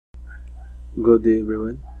Good day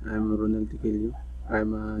everyone, I'm Ronald Tiquillo.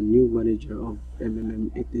 I'm a new manager of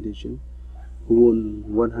MMM 8th edition who won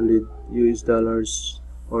 100 US dollars,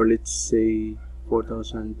 or let's say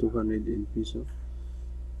 4,200 in peso,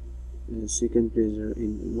 second placer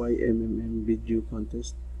in YMMM video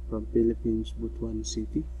contest from Philippines, Butuan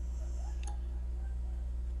City.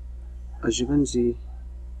 As you can see,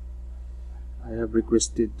 I have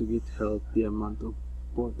requested to get help the amount of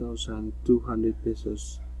 4,200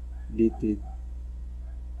 pesos dated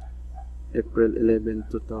April 11,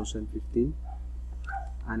 2015,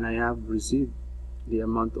 and I have received the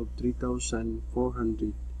amount of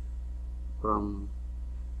 3,400 from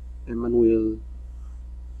Emmanuel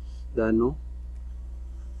Dano,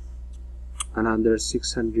 another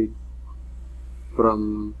 600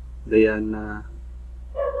 from Diana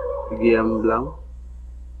Giamblang,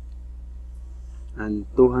 and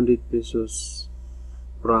 200 pesos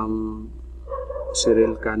from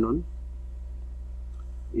Cyril Canon,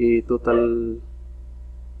 a total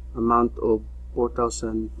amount of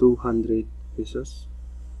 4,200 pesos.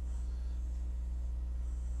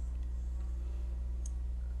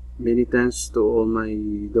 Many thanks to all my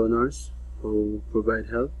donors who provide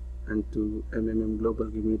help and to MMM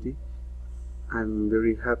Global Community. I'm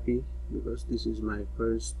very happy because this is my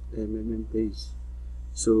first MMM page.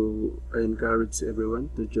 So I encourage everyone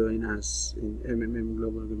to join us in MMM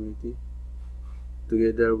Global Community.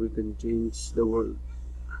 Together we can change the world.